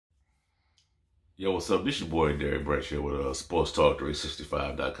Yo, what's up? This your boy Derek Brett here with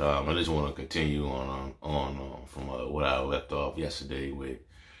SportsTalk365.com. I just want to continue on from what I left off yesterday with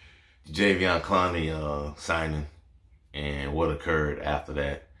Jadeveon Clowney signing and what occurred after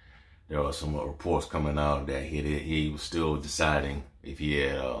that. There were some reports coming out that he was still deciding if he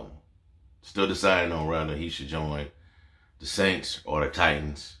had still deciding on whether he should join the Saints or the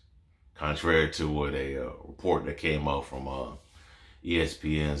Titans, contrary to what a report that came out from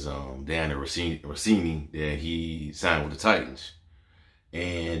ESPN's Dan Rossini that he signed with the Titans.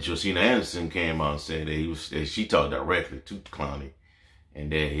 And Josina Anderson came out and said that she talked directly to Clowney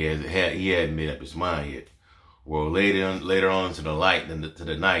and that he hadn't made up his mind yet. Well, later on into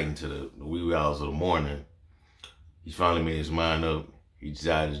the night, into the wee hours of the morning, he finally made his mind up. He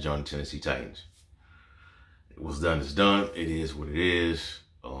decided to join the Tennessee Titans. What's done is done. It is what it is.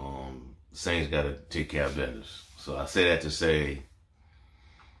 The Saints got to take care of business. So I say that to say,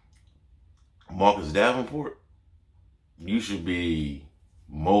 Marcus Davenport, you should be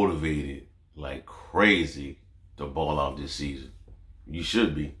motivated like crazy to ball out this season. You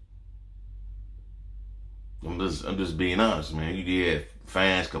should be. I'm just being honest, man. You had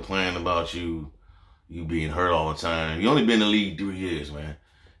fans complaining about you being hurt all the time. You only been in the league 3 years, man.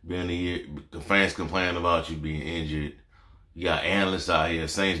 The fans complaining about you being injured. You got analysts out here,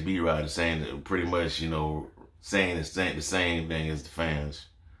 Saints beat writers saying that pretty much, saying the same thing as the fans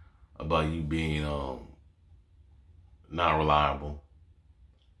about you being not reliable.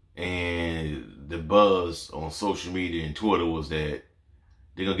 And the buzz on social media and Twitter was that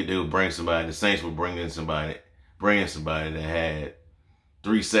they would bring somebody, the Saints would bring somebody that had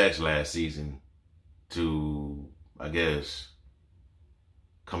 3 sacks last season to, I guess,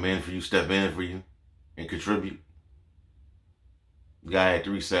 come in for you, step in for you, and contribute. The guy had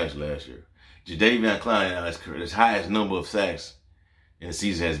 3 sacks last year. Jadeveon Clowney, his highest number of sacks in the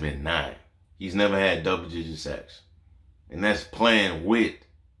season has been 9. He's never had double-digit sacks. And that's playing with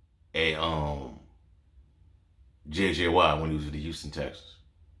a J.J. Watt when he was with the Houston Texans.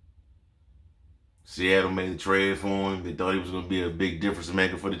 Seattle made the trade for him. They thought he was going to be a big difference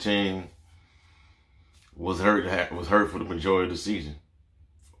maker for the team. Was hurt for the majority of the season.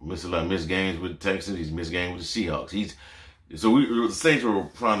 Missed games with the Texans. He's missed games with the Seahawks. The Saints were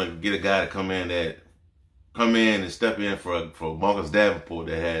trying to get a guy to come in and step in for Marcus Davenport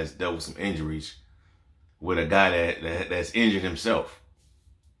that has dealt with some injuries, with a guy that's injured himself.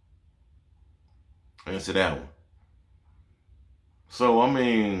 Answer that one. So,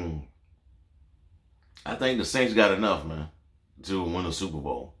 I think the Saints got enough, man, to win a Super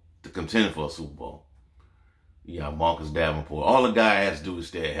Bowl, to contend for a Super Bowl. You got Marcus Davenport. All the guy has to do is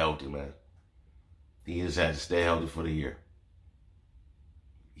stay healthy, man. He just has to stay healthy for the year.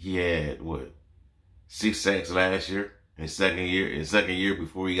 He had, 6 sacks last year. In his second year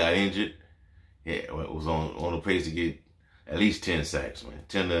before he got injured, was on the pace to get at least 10 sacks, man.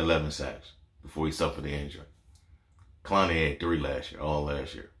 10 to 11 sacks before he suffered the injury. Clowney had 3 last year, all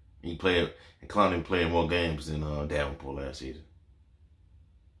last year. Clowney played more games than Davenport last season.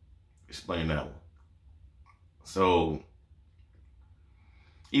 Explain that one. So,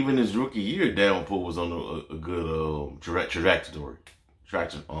 even his rookie year, Davenport was on a good trajectory.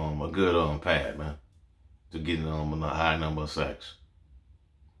 A good pad, man, to get a high number of sacks.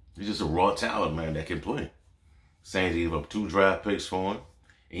 He's just a raw talent, man, that can play. Saints gave up 2 draft picks for him,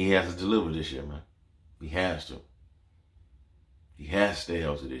 and he has to deliver this year, man. He has to. He has to stay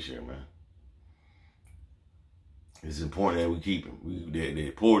healthy this year, man. It's important that we keep him. It's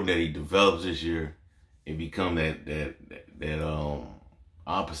important that he develops this year and become that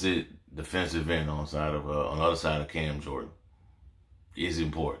opposite defensive end on the other side of Cam Jordan. It's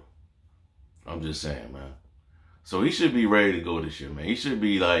important. I'm just saying, man. So he should be ready to go this year, man. He should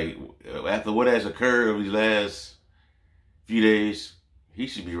be like, after what has occurred over these last few days, he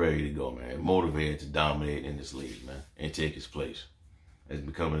should be ready to go, man. Motivated to dominate in this league, man, and take his place as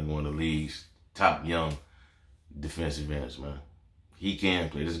becoming one of the league's top young defensive ends, man. He can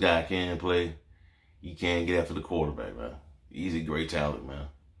play. This guy can play. He can get after the quarterback, man. He's a great talent, man.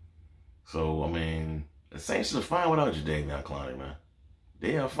 So, the Saints are fine without Jadeveon Clowney, man.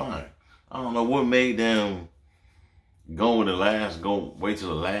 They are fine. I don't know what made them wait till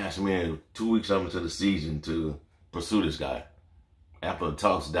the last minute, 2 weeks up into the season to pursue this guy after the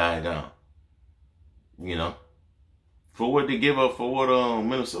talks died down. For what they give up, for what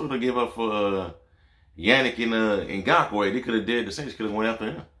Minnesota gave up for Yannick and Ngakoue, they could have did. The Saints could have went after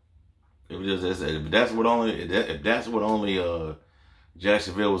him. If that's what only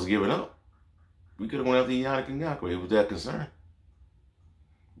Jacksonville was giving up, we could have went after Yannick and Ngakoue. It was that concern.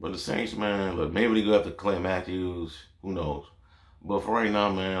 But the Saints, man, look, maybe they go after Clay Matthews. Who knows? But for right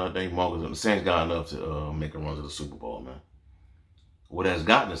now, man, I think Marcus and the Saints got enough to make a run to the Super Bowl, man. What has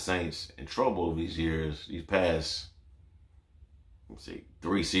gotten the Saints in trouble over these years, these past, let's see,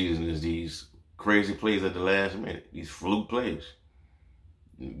 3 seasons, is these crazy plays at the last minute. These fluke plays.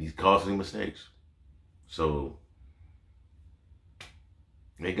 These costly mistakes. So,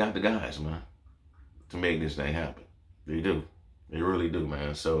 they got the guys, man, to make this thing happen. They do. They really do,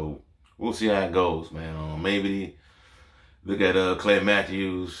 man. So, we'll see how it goes, man. Maybe look at Clay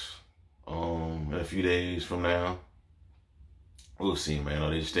Matthews in a few days from now. We'll see,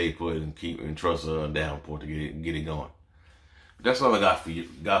 man. They stay put and keep and trust Davenport to get it going. But that's all I got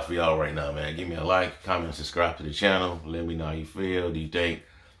for y'all right now, man. Give me a like, comment, subscribe to the channel. Let me know how you feel. Do you think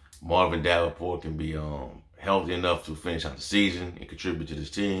Marvin Davenport can be healthy enough to finish out the season and contribute to this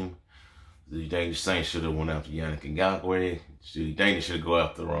team? Do you think the Saints should have went after Yannick Ngakoue? Do you think they should go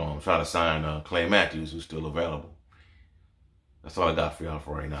after try to sign Clay Matthews, who's still available? That's all I got for y'all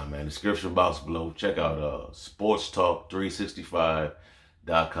for right now, man. Description box below. Check out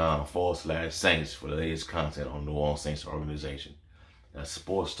sportstalk365.com/Saints for the latest content on the New Orleans Saints organization. That's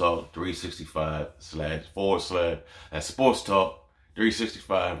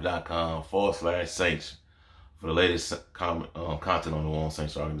sportstalk365.com/Saints for the latest content on the New Orleans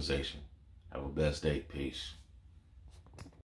Saints organization. Have a blessed day. Peace.